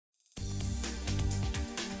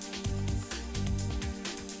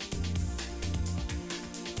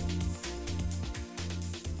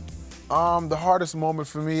The hardest moment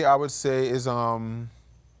for me, I would say, is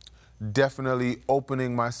definitely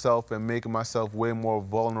opening myself and making myself way more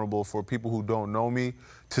vulnerable for people who don't know me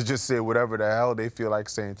to just say whatever the hell they feel like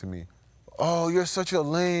saying to me. Oh, you're such a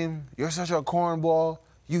lame, you're such a cornball,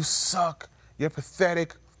 you suck, you're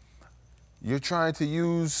pathetic, you're trying to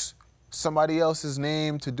use somebody else's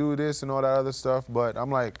name to do this and all that other stuff, but I'm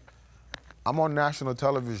like, I'm on national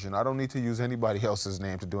television. I don't need to use anybody else's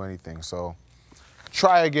name to do anything, so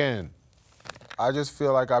try again. I just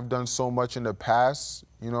feel like I've done so much in the past,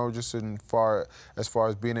 you know, just as far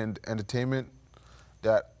as being in entertainment,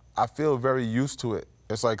 that I feel very used to it.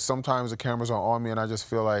 It's like sometimes the cameras are on me and I just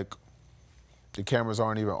feel like the cameras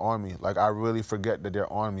aren't even on me. Like I really forget that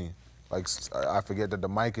they're on me. Like I forget that the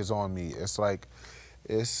mic is on me. It's like,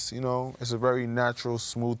 you know, it's a very natural,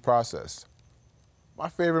 smooth process. My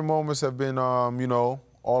favorite moments have been, you know,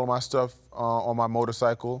 all of my stuff on my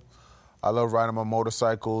motorcycle. I love riding my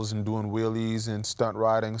motorcycles and doing wheelies and stunt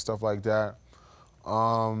riding, stuff like that.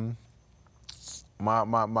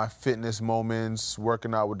 My fitness moments,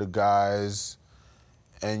 working out with the guys,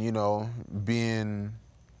 and, you know, being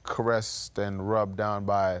caressed and rubbed down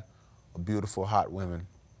by beautiful, hot women.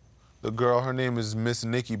 The girl, her name is Miss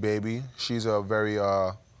Nicki, baby. She's a very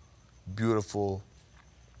beautiful,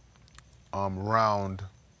 round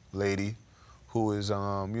lady who is, you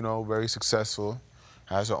know, very successful,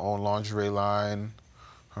 has her own lingerie line.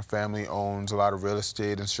 Her family owns a lot of real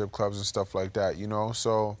estate and strip clubs and stuff like that, you know?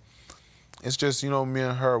 So it's just, you know, me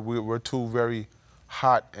and her, we're two very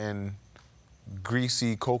hot and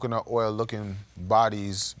greasy coconut oil looking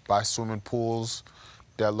bodies by swimming pools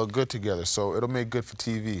that look good together. So it'll make good for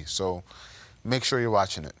TV. So make sure you're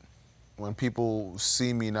watching it. When people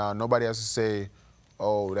see me now, nobody has to say,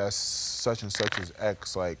 oh, that's such and such's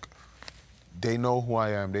ex. Like, they know who I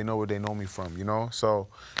am. They know where they know me from, you know? So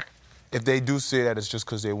if they do say that, it's just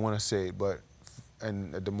because they want to say it, but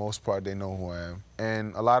and at the most part, they know who I am.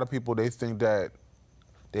 And a lot of people, they think that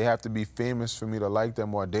they have to be famous for me to like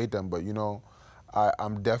them or date them, but you know,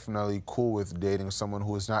 I'm definitely cool with dating someone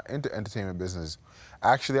who is not into entertainment business.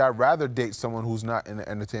 Actually, I'd rather date someone who's not in the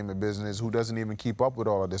entertainment business, who doesn't even keep up with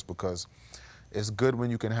all of this, because it's good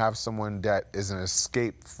when you can have someone that is an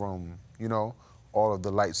escape from, you know, all of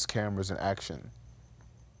the lights, cameras, and action.